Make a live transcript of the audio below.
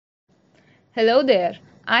Hello there.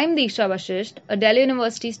 I'm Diksha Vashisht, a Delhi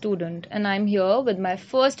University student, and I'm here with my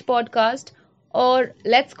first podcast, or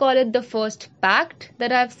let's call it the first pact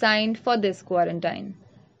that I've signed for this quarantine.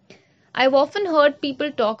 I've often heard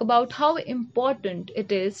people talk about how important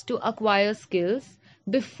it is to acquire skills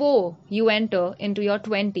before you enter into your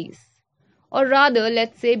 20s, or rather,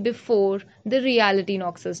 let's say before the reality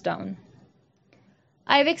knocks us down.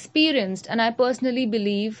 I've experienced and I personally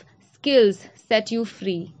believe skills set you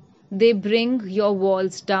free. They bring your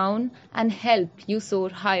walls down and help you soar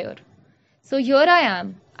higher. So here I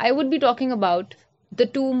am. I would be talking about the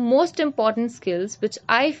two most important skills which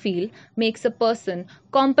I feel makes a person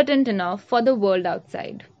competent enough for the world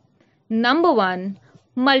outside. Number 1,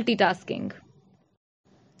 multitasking.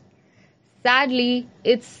 Sadly,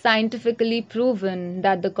 it's scientifically proven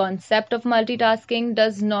that the concept of multitasking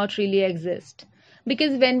does not really exist.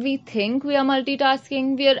 Because when we think we are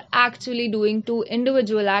multitasking, we are actually doing two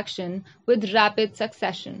individual actions with rapid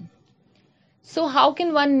succession. So, how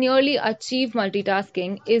can one nearly achieve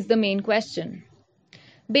multitasking is the main question.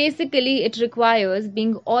 Basically, it requires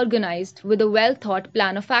being organized with a well thought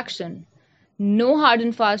plan of action. No hard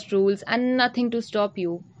and fast rules and nothing to stop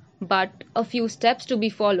you, but a few steps to be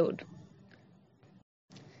followed.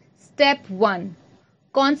 Step 1,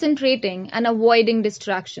 concentrating and avoiding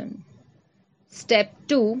distraction. Step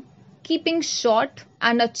 2, keeping short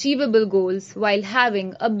and achievable goals while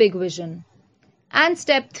having a big vision. And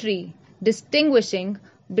step 3, distinguishing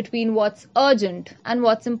between what's urgent and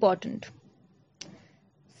what's important.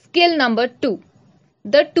 Skill number 2,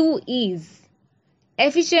 the two E's,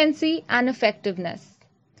 efficiency and effectiveness.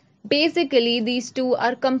 Basically, these two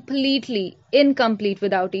are completely incomplete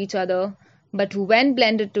without each other, but when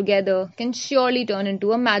blended together can surely turn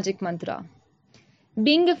into a magic mantra.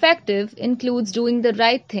 Being effective includes doing the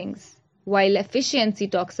right things, while efficiency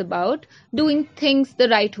talks about doing things the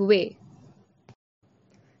right way.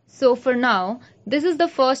 So for now, this is the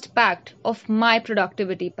first pact of my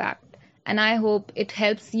productivity pact, and I hope it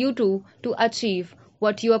helps you too to achieve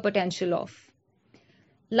what you are potential of.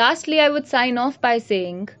 Lastly, I would sign off by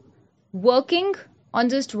saying working on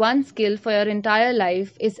just one skill for your entire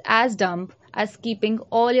life is as dumb as keeping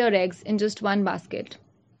all your eggs in just one basket.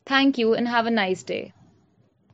 Thank you and have a nice day.